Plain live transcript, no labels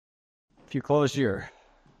If you close your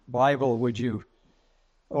Bible, would you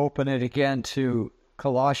open it again to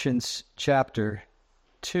Colossians chapter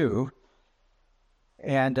 2,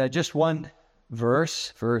 and just one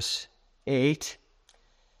verse, verse 8.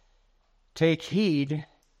 Take heed,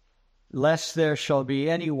 lest there shall be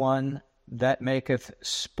anyone that maketh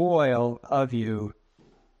spoil of you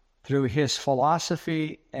through his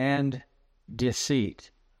philosophy and deceit,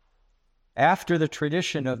 after the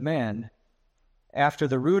tradition of men, after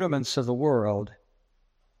the rudiments of the world,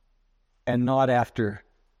 and not after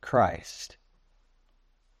Christ.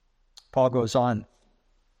 Paul goes on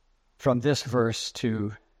from this verse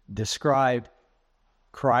to describe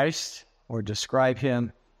Christ, or describe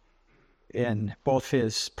him in both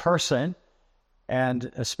his person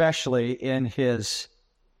and especially in his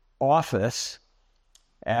office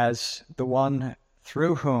as the one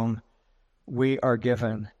through whom we are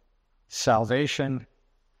given salvation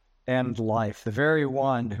and life, the very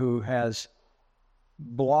one who has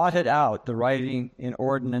blotted out the writing in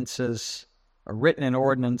ordinances, or written in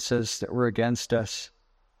ordinances that were against us,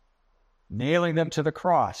 nailing them to the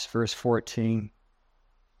cross, verse 14,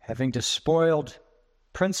 having despoiled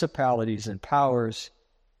principalities and powers,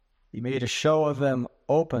 he made a show of them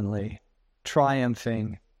openly,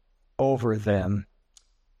 triumphing over them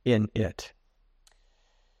in it.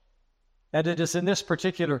 And it is in this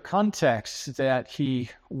particular context that he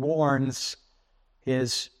warns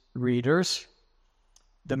his readers,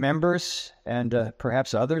 the members, and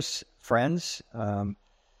perhaps others, friends,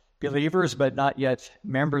 believers, but not yet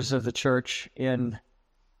members of the church in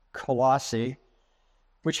Colossae,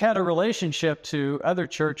 which had a relationship to other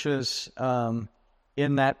churches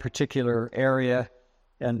in that particular area.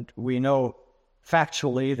 And we know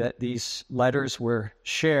factually that these letters were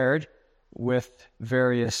shared with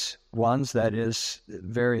various ones, that is,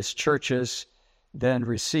 various churches then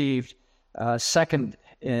received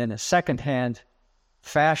in a second-hand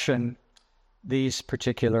fashion these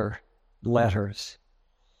particular letters.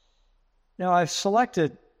 Now, I've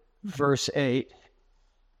selected verse 8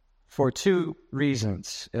 for two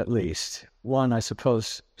reasons, at least. One, I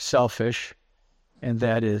suppose, selfish, and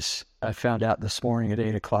that is I found out this morning at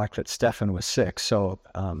 8 o'clock that Stephen was sick, so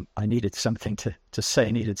I needed something to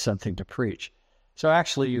say, needed something to preach. So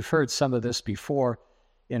actually, you've heard some of this before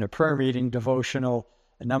in a prayer meeting devotional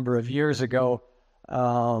a number of years ago,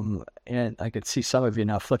 and I could see some of you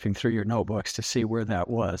now flipping through your notebooks to see where that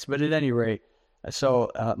was. But at any rate,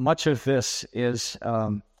 so much of this is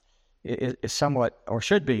somewhat, or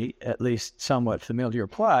should be at least somewhat familiar.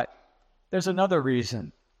 But there's another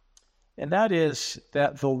reason, and that is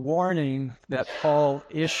that the warning that Paul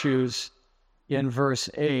issues in verse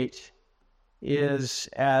 8 is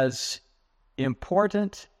as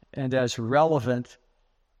important and as relevant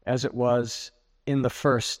as it was in the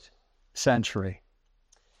first century.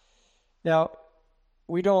 Now,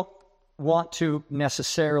 we don't want to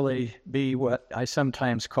necessarily be what I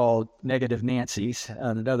sometimes call negative Nancy's,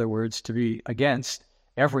 in other words, to be against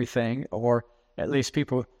everything, or at least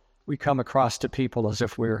we come across to people as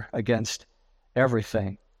if we're against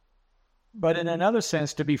everything. But in another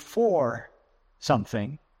sense, to be for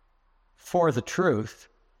something, for the truth,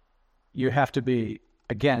 you have to be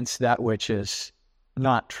against that which is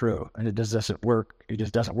not true, and it just doesn't work. It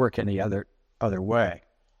just doesn't work any other way.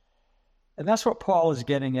 And that's what Paul is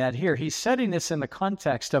getting at here. He's setting this in the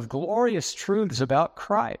context of glorious truths about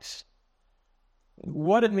Christ,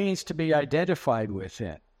 what it means to be identified with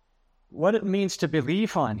him, what it means to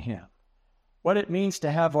believe on him, what it means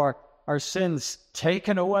to have our sins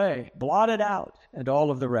taken away, blotted out, and all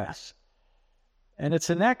of the rest. And it's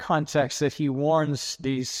in that context that he warns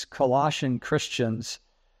these Colossian Christians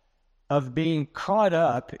of being caught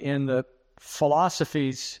up in the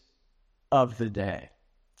philosophies of the day.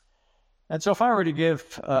 And so if I were to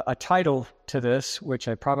give a title to this, which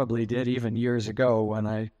I probably did even years ago when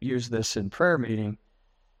I used this in prayer meeting,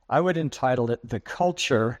 I would entitle it The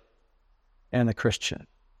Culture and the Christian.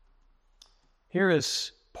 Here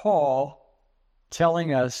is Paul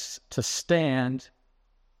telling us to stand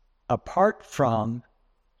apart from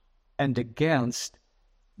and against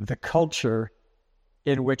the culture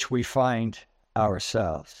in which we find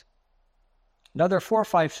ourselves. Now, there are 4 or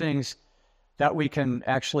 5 things that we can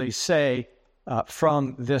actually say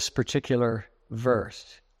from this particular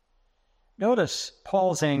verse. Notice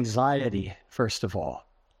Paul's anxiety, first of all.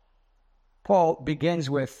 Paul begins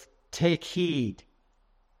with, take heed.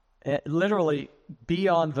 Literally, be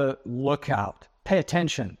on the lookout. Pay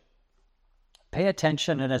attention. Pay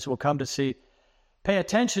attention, and as we'll come to see, pay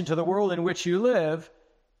attention to the world in which you live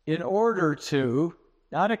in order to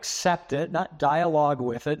not accept it, not dialogue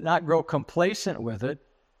with it, not grow complacent with it,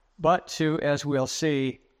 but to, as we'll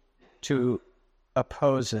see, to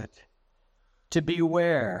oppose it, to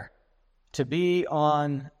beware, to be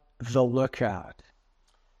on the lookout.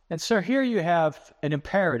 And so here you have an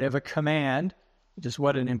imperative, a command, which is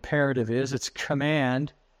what an imperative is. It's a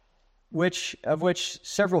command, of which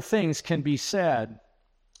several things can be said.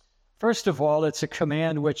 First of all, it's a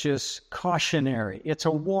command which is cautionary. It's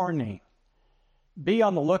a warning. Be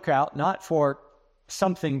on the lookout, not for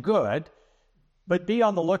something good, but be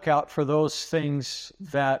on the lookout for those things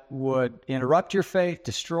that would interrupt your faith,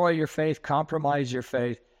 destroy your faith, compromise your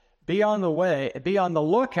faith. Be on the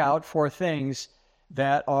lookout for things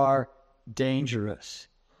that are dangerous.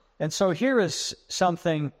 And so here is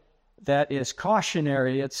something that is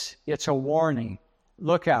cautionary. It's a warning.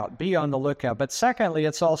 Look out, be on the lookout. But secondly,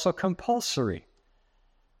 it's also compulsory.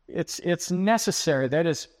 It's necessary. That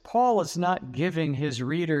is, Paul is not giving his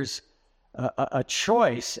readers a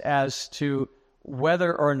choice as to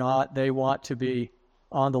whether or not they want to be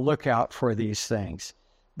on the lookout for these things.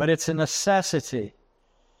 But it's a necessity.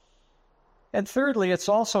 And thirdly, it's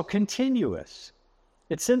also continuous.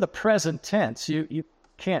 It's in the present tense. You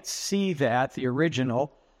can't see that, the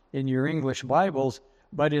original, in your English Bibles,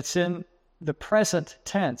 but it's in the present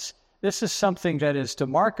tense. This is something that is to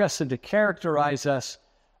mark us and to characterize us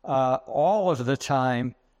all of the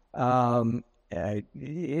time.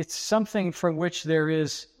 It's something from which there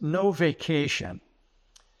is no vacation.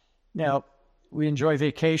 Now, we enjoy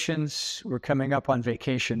vacations. We're coming up on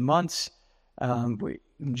vacation months. We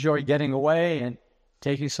enjoy getting away and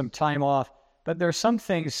taking some time off. But there are some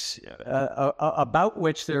things about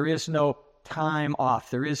which there is no time off.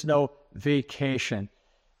 There is no vacation,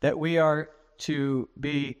 that we are to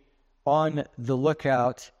be on the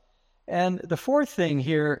lookout. And the fourth thing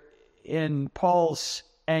here in Paul's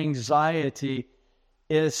anxiety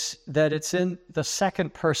is that it's in the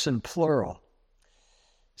second person plural.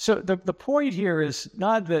 So the point here is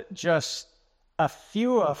not that just a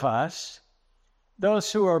few of us,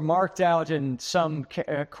 those who are marked out in some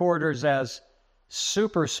quarters as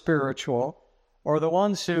super spiritual, or the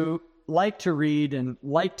ones who like to read and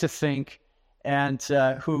like to think, and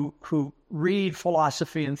who read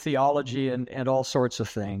philosophy and theology and all sorts of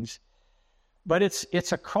things. But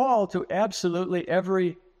it's a call to absolutely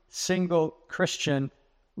every single Christian,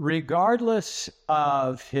 regardless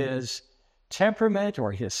of his temperament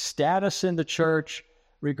or his status in the church,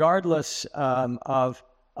 regardless of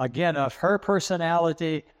her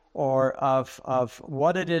personality or of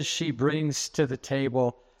what it is she brings to the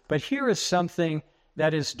table. But here is something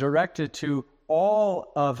that is directed to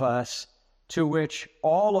all of us,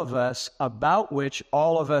 about which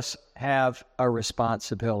all of us have a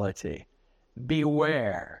responsibility.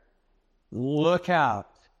 Beware. Look out.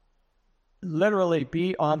 Literally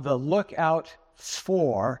be on the lookout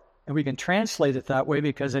for, and we can translate it that way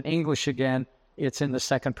because in English, again, it's in the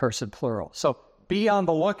second person plural. So be on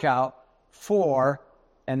the lookout for,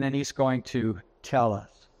 and then he's going to tell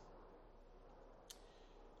us.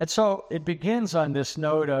 And so it begins on this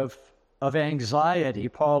note of anxiety.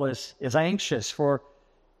 Paul is anxious for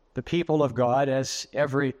the people of God, as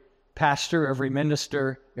every pastor, every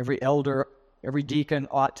minister, every elder, every deacon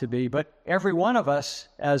ought to be, but every one of us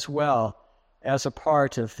as well as a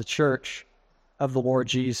part of the church of the Lord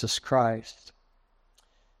Jesus Christ.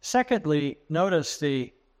 Secondly, notice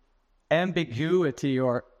the ambiguity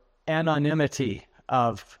or anonymity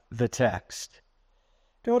of the text.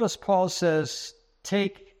 Notice Paul says,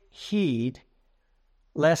 take heed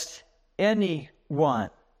lest any one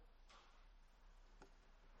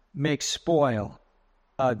make spoil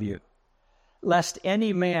of you. Lest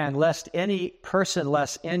any man, lest any person,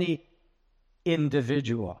 lest any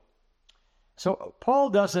individual. So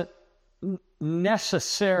Paul doesn't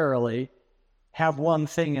necessarily have one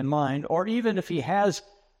thing in mind, or even if he has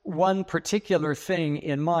one particular thing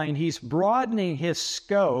in mind, he's broadening his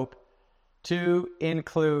scope to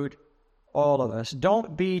include all of us.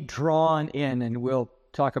 Don't be drawn in, and we'll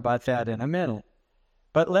talk about that in a minute.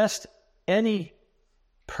 But lest any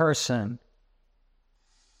person,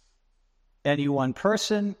 any one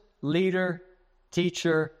person, leader,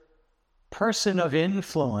 teacher, person of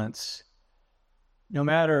influence, no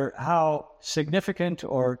matter how significant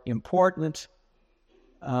or important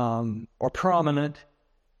or prominent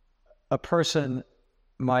a person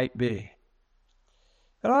might be.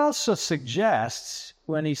 It also suggests,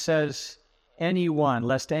 when he says anyone,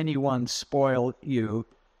 lest anyone spoil you,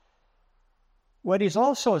 what he's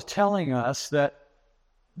also telling us that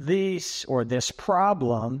this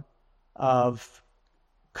problem of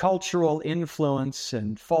cultural influence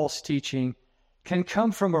and false teaching can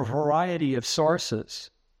come from a variety of sources.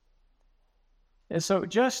 And so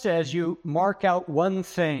just as you mark out one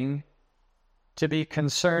thing to be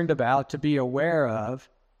concerned about, to be aware of,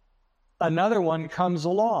 another one comes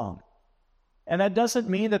along. And that doesn't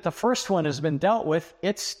mean that the first one has been dealt with.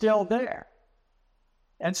 It's still there.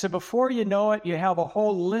 And so before you know it, you have a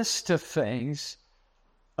whole list of things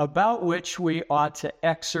about which we ought to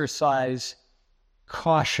exercise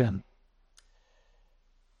caution.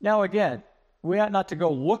 Now again, we ought not to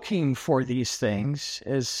go looking for these things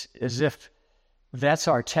as if that's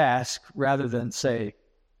our task, rather than, say,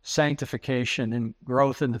 sanctification and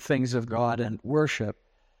growth in the things of God and worship.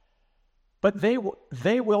 But they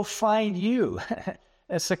will find you.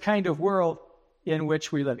 It's the kind of world in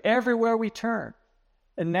which we live, everywhere we turn.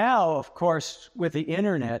 And now, of course, with the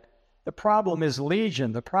internet, the problem is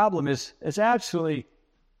legion. The problem is absolutely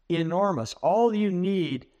enormous. All you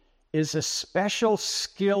need is a special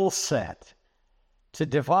skill set to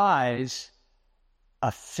devise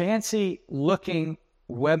a fancy-looking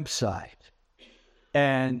website,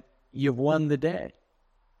 and you've won the day.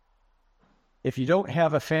 If you don't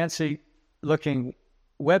have a fancy-looking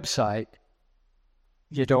website,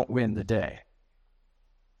 you don't win the day.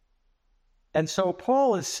 And so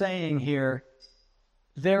Paul is saying here,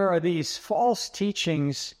 there are these false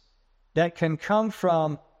teachings that can come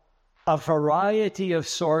from a variety of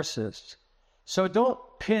sources. So don't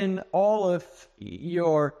pin the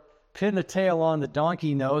tail on the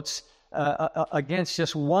donkey notes against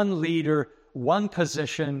just one leader, one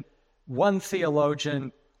position, one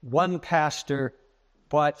theologian, one pastor,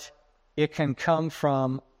 but it can come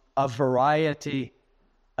from a variety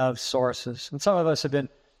of sources. And some of us have been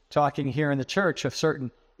talking here in the church of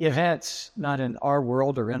certain events, not in our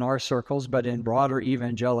world or in our circles, but in broader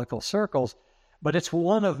evangelical circles. But it's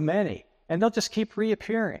one of many, and they'll just keep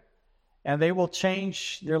reappearing. And they will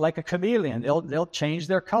change. They're like a chameleon. They'll change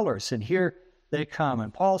their colors, and here they come.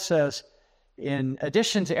 And Paul says, in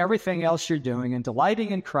addition to everything else you're doing and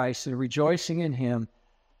delighting in Christ and rejoicing in Him,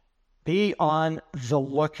 be on the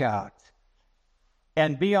lookout.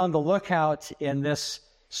 And be on the lookout in this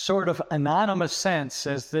sort of anonymous sense,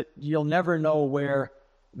 as that you'll never know where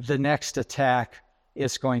the next attack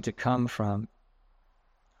is going to come from.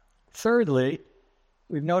 Thirdly,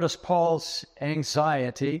 we've noticed Paul's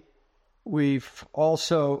anxiety. We've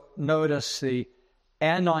also noticed the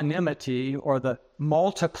anonymity or the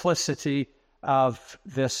multiplicity of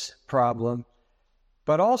this problem.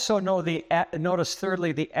 But also notice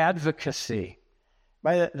thirdly, the advocacy.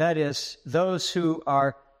 That is, those who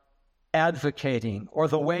are advocating, or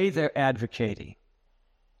the way they're advocating.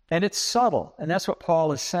 And it's subtle, and that's what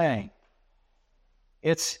Paul is saying.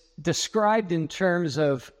 It's described in terms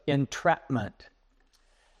of entrapment.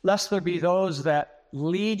 Lest there be those that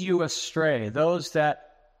lead you astray, those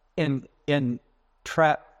that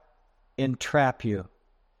entrap you.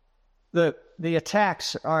 The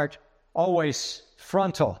attacks aren't always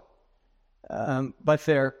frontal, but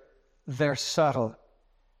they're subtle.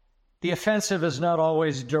 The offensive is not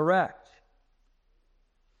always direct.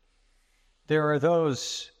 There are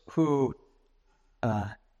those who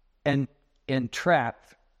entrap,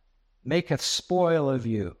 make a spoil of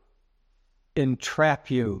you,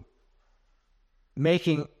 entrap you,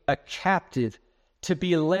 making a captive, to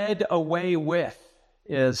be led away with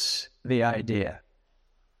is the idea.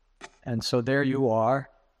 And so there you are,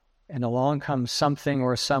 and along comes something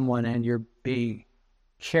or someone, and you're being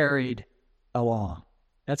carried along.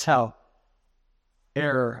 That's how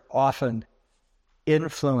error often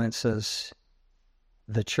influences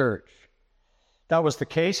the church. That was the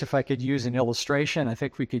case. If I could use an illustration, I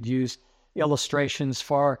think we could use illustrations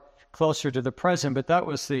far closer to the present, but that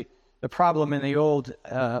was the problem in the old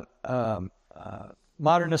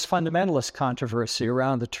modernist fundamentalist controversy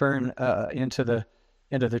around the turn into the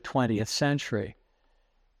 20th century,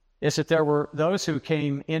 is that there were those who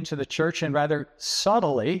came into the church and rather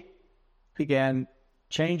subtly began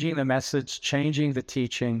changing the message, changing the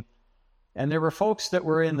teaching. And there were folks that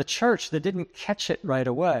were in the church that didn't catch it right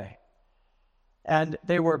away. And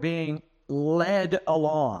they were being led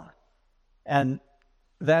along. And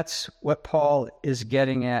that's what Paul is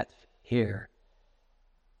getting at here.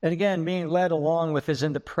 And again, being led along with is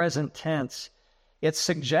in the present tense. It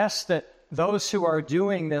suggests that those who are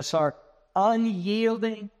doing this are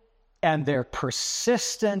unyielding, and they're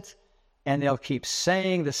persistent, and they'll keep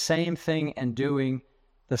saying the same thing and doing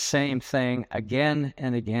the same thing again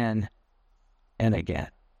and again and again.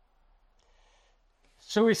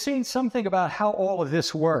 So we've seen something about how all of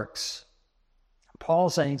this works.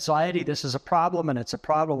 Paul's anxiety, this is a problem, and it's a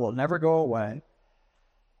problem that will never go away.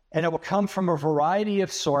 And it will come from a variety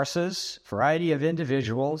of sources, variety of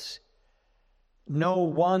individuals. No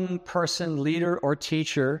one person, leader or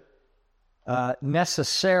teacher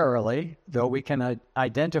necessarily, though we can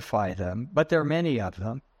identify them, but there are many of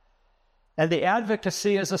them. And the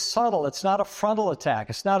advocacy is a subtle, it's not a frontal attack,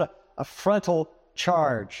 it's not a frontal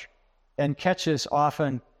charge, and catches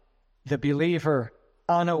often the believer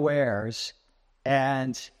unawares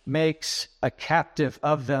and makes a captive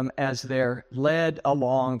of them as they're led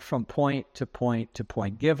along from point to point to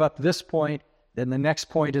point. Give up this point, then the next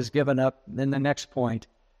point is given up, then the next point,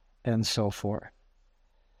 and so forth.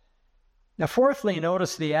 Now, fourthly,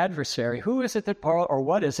 notice the adversary. Who is it that Paul, or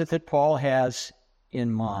what is it that Paul has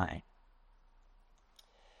in mind?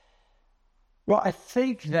 Well, I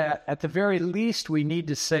think that at the very least we need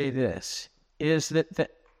to say this, is that the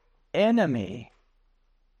enemy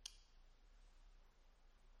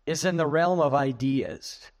is in the realm of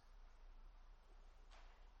ideas.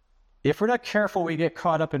 If we're not careful, we get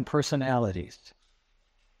caught up in personalities.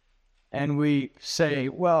 And we say,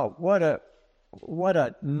 well, what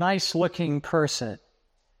a nice-looking person.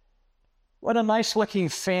 What a nice-looking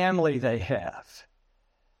family they have.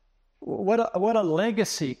 What a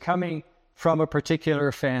legacy coming from a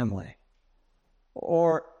particular family.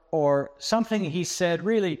 Or something he said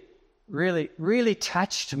really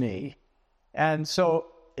touched me. And so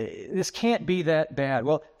this can't be that bad.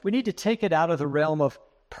 Well, we need to take it out of the realm of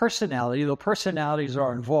personality, though personalities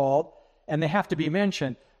are involved and they have to be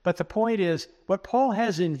mentioned. But the point is, what Paul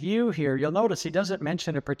has in view here, you'll notice he doesn't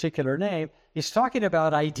mention a particular name. He's talking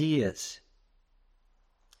about ideas.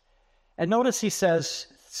 And notice he says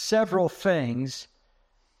several things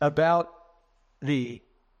about the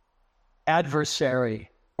adversary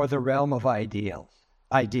or the realm of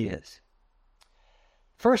ideas.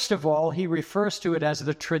 First of all, he refers to it as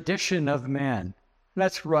the tradition of men.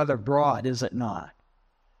 That's rather broad, is it not?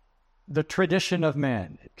 The tradition of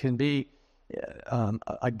men. It can be,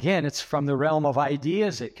 again, it's from the realm of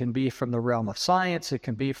ideas. It can be from the realm of science. It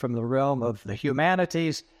can be from the realm of the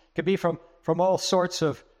humanities. It can be from all sorts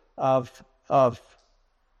of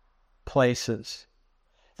places.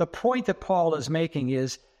 The point that Paul is making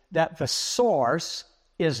is that the source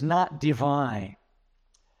is not divine.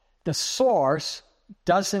 The source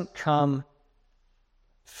doesn't come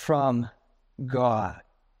from God.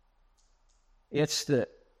 It's the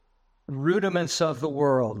rudiments of the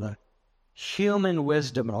world, the human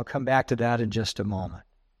wisdom, and I'll come back to that in just a moment.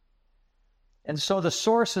 And so the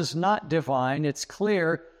source is not divine. It's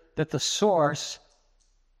clear that the source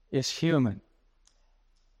is human.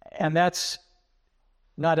 And that's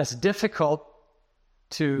not as difficult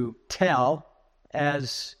to tell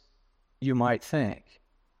as you might think.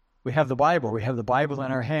 We have the Bible. We have the Bible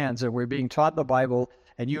in our hands, and we're being taught the Bible,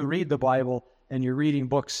 and you read the Bible, and you're reading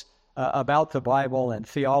books about the Bible and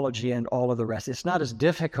theology and all of the rest. It's not as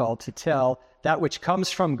difficult to tell that which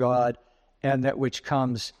comes from God and that which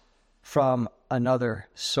comes from another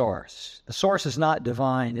source. The source is not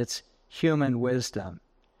divine. It's human wisdom.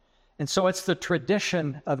 And so it's the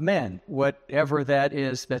tradition of men, whatever that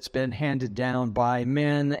is, that's been handed down by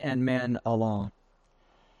men and men alone.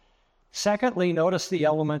 Secondly, notice the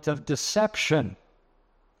element of deception.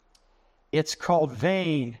 It's called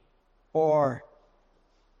vain or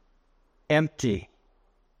empty.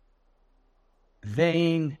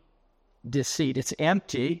 Vain deceit. It's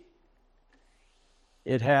empty.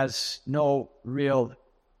 It has no real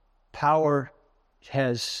power. It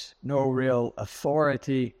has no real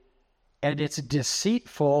authority. And it's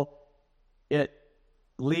deceitful. It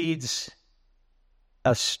leads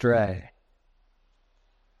astray.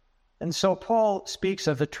 And so Paul speaks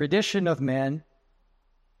of the tradition of men,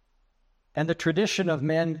 and the tradition of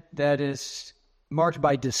men that is marked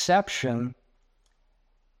by deception.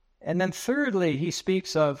 And then thirdly, he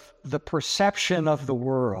speaks of the perception of the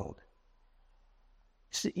world.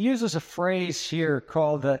 He uses a phrase here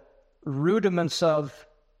called the rudiments of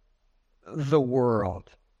the world.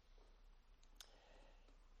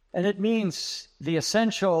 And it means the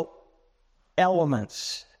essential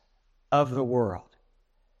elements of the world.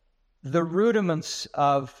 The rudiments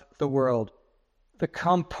of the world, the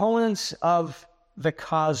components of the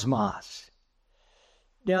cosmos.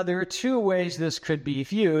 Now, there are two ways this could be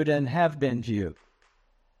viewed and have been viewed.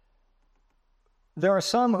 There are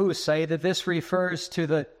some who say that this refers to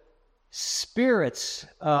the spirits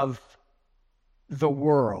of the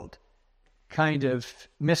world, kind of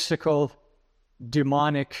mystical,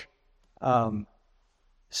 demonic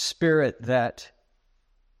spirit that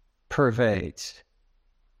pervades.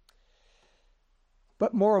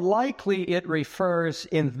 But more likely it refers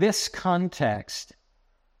in this context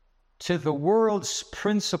to the world's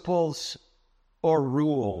principles or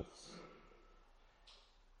rules.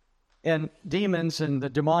 And demons and the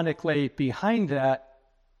demonic lay behind that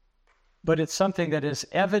but it's something that is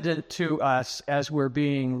evident to us as we're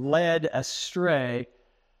being led astray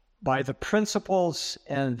by the principles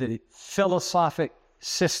and the philosophic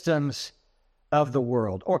systems of the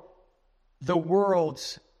world, or the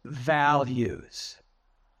world's values.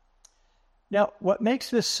 Now, what makes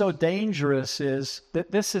this so dangerous is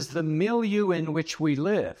that this is the milieu in which we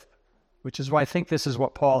live, which is why I think this is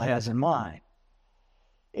what Paul has in mind.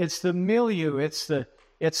 It's the milieu, it's the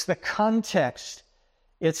context,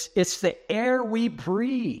 it's the air we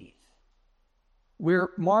breathe.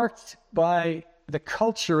 We're marked by the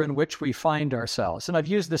culture in which we find ourselves. And I've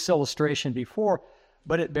used this illustration before,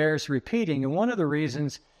 but it bears repeating. And one of the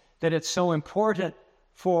reasons that it's so important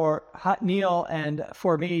for Neil and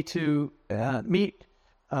for me to meet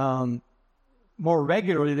more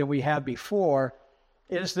regularly than we have before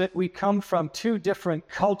is that we come from two different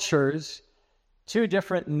cultures, two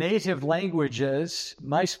different native languages.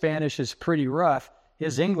 My Spanish is pretty rough.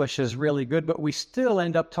 His English is really good, but we still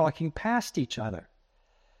end up talking past each other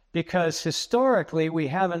because historically we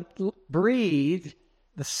haven't breathed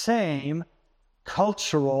the same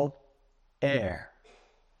cultural air.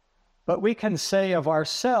 But we can say of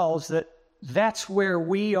ourselves that that's where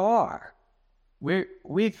we are.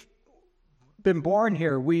 We've been born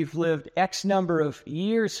here. We've lived X number of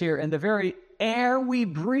years here, and the very air we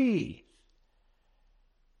breathe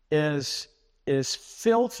is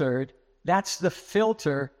filtered. That's the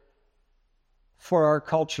filter for our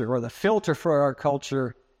culture, or the filter for our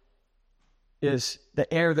culture is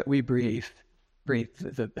the air that we breathe.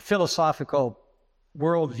 The philosophical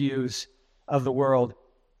worldviews of the world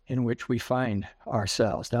in which we find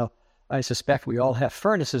ourselves. Now, I suspect we all have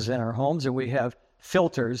furnaces in our homes, and we have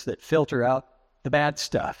filters that filter out the bad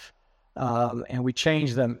stuff. And we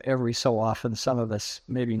change them every so often. Some of us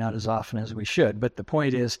maybe not as often as we should. But the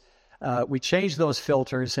point is, we change those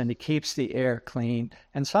filters, and it keeps the air clean.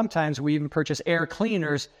 And sometimes we even purchase air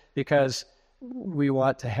cleaners because we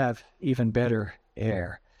want to have even better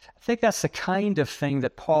air. I think that's the kind of thing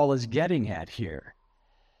that Paul is getting at here.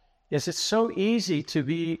 Is it's so easy to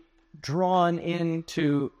be drawn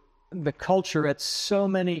into the culture at so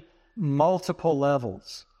many multiple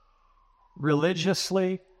levels,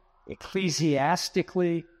 religiously,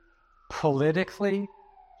 ecclesiastically, politically,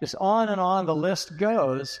 just on and on the list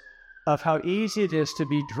goes of how easy it is to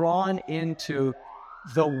be drawn into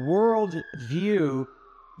the world view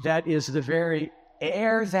that is the very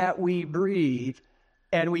air that we breathe,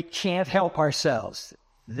 and we can't help ourselves.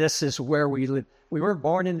 This is where we live. We were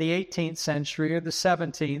born in the 18th century or the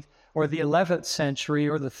 17th or the 11th century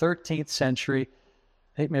or the 13th century.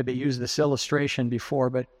 I think maybe I used this illustration before,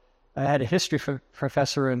 but I had a history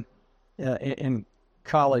professor in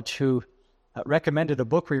college who recommended a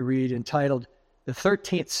book we read entitled The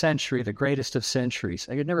 13th Century, the Greatest of Centuries.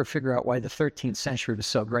 I could never figure out why the 13th century was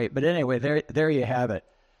so great. But anyway, there you have it.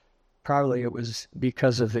 Probably it was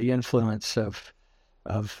because of the influence of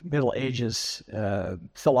Middle Ages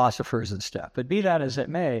philosophers and stuff. But be that as it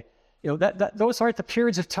may, that those aren't the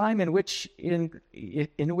periods of time in which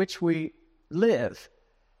we live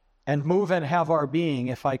and move and have our being,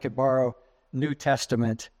 if I could borrow New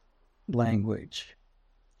Testament language.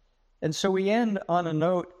 And so we end on a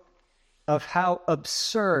note of how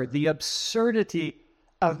absurd, the absurdity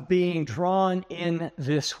of being drawn in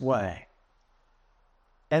this way.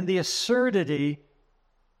 And the absurdity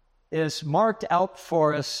is marked out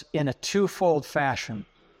for us in a twofold fashion.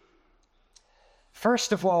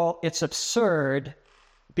 First of all, it's absurd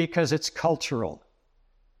because it's cultural,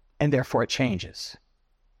 and therefore it changes.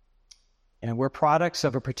 And we're products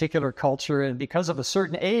of a particular culture, and because of a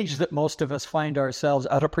certain age that most of us find ourselves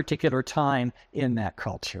at a particular time in that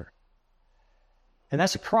culture. And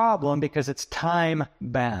that's a problem because it's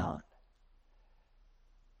time-bound.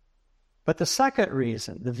 But the second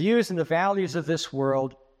reason, the views and the values of this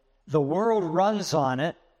world, the world runs on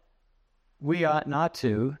it. We ought not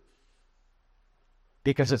to,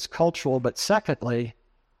 because it's cultural. But secondly,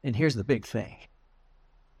 and here's the big thing,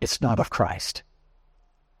 it's not of Christ.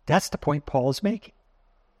 That's the point Paul is making.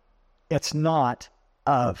 It's not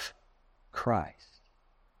of Christ.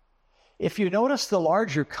 If you notice the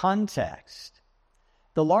larger context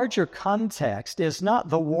is not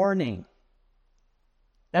the warning.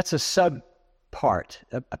 That's a sub-part,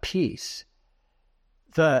 a piece.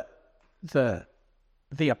 The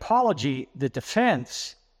apology, the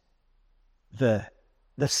defense, the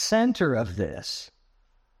center of this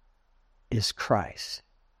is Christ.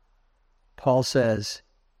 Paul says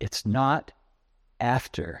it's not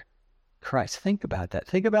after Christ. Think about that.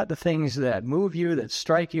 Think about the things that move you, that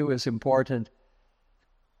strike you as important.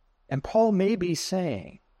 And Paul may be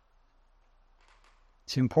saying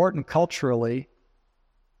it's important culturally,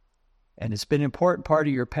 and it's been an important part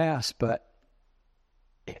of your past, but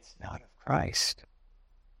it's not of Christ.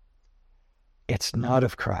 It's not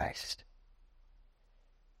of Christ.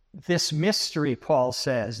 This mystery, Paul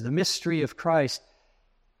says, the mystery of Christ,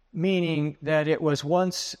 meaning that it was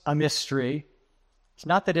once a mystery. It's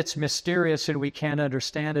not that it's mysterious and we can't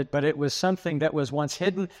understand it, but it was something that was once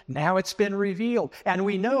hidden. Now it's been revealed. And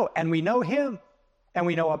we know him, and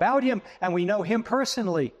we know about him, and we know him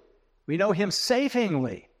personally. We know him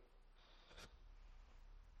savingly.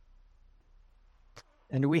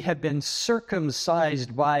 And we have been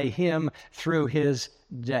circumcised by him through his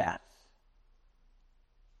death.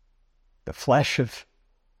 The flesh of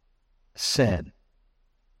sin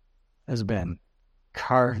has been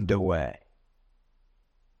carved away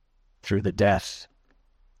through the death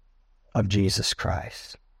of Jesus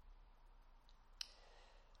Christ.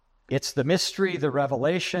 It's the mystery, the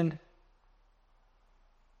revelation,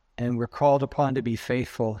 and we're called upon to be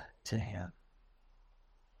faithful to him.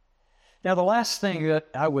 Now, the last thing that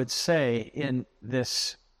I would say in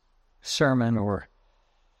this sermon or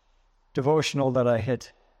devotional that I had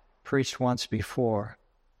preached once before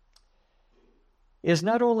is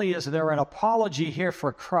not only is there an apology here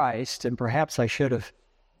for Christ, and perhaps I should have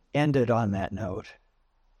ended on that note,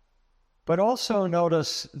 but also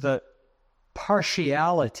notice the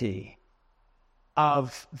partiality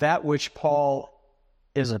of that which Paul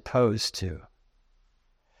is opposed to.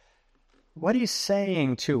 What he's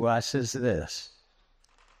saying to us is this: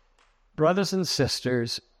 brothers and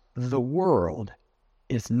sisters, the world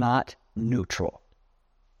is not neutral.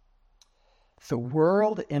 The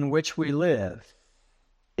world in which we live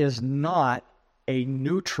is not a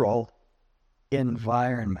neutral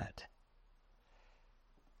environment.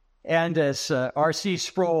 And as R.C.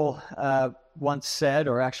 Sproul once said,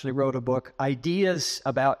 or actually wrote a book, ideas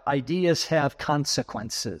have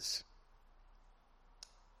consequences.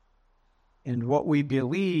 And what we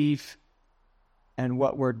believe and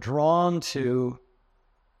what we're drawn to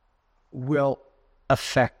will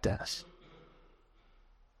affect us.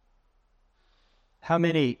 How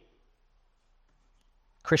many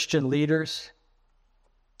Christian leaders,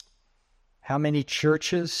 how many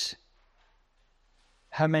churches,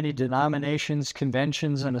 how many denominations,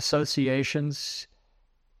 conventions, and associations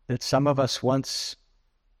that some of us once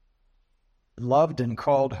loved and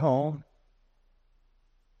called home,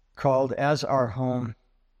 called as our home,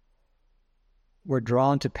 we're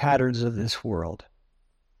drawn to patterns of this world.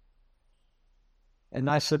 And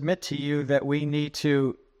I submit to you that we need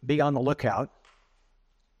to be on the lookout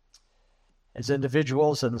as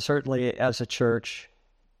individuals and certainly as a church,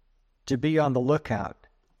 to be on the lookout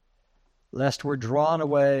lest we're drawn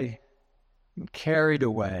away and carried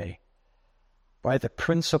away by the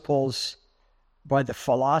principles, by the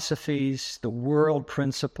philosophies, the world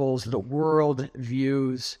principles, the world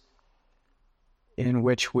views in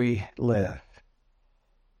which we live.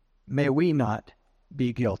 May we not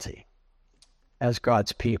be guilty as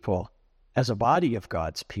God's people, as a body of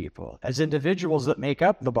God's people, as individuals that make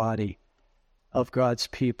up the body of God's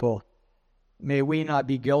people. May we not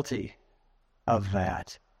be guilty of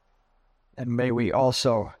that. And may we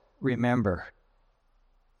also remember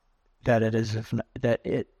that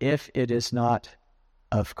if it is not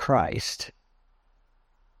of Christ,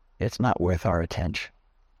 it's not worth our attention.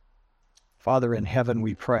 Father in heaven,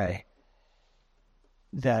 we pray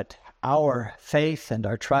that our faith and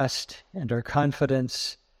our trust and our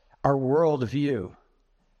confidence, our worldview,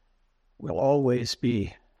 will always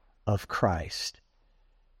be of Christ.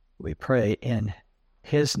 We pray in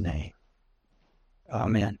his name.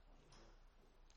 Amen.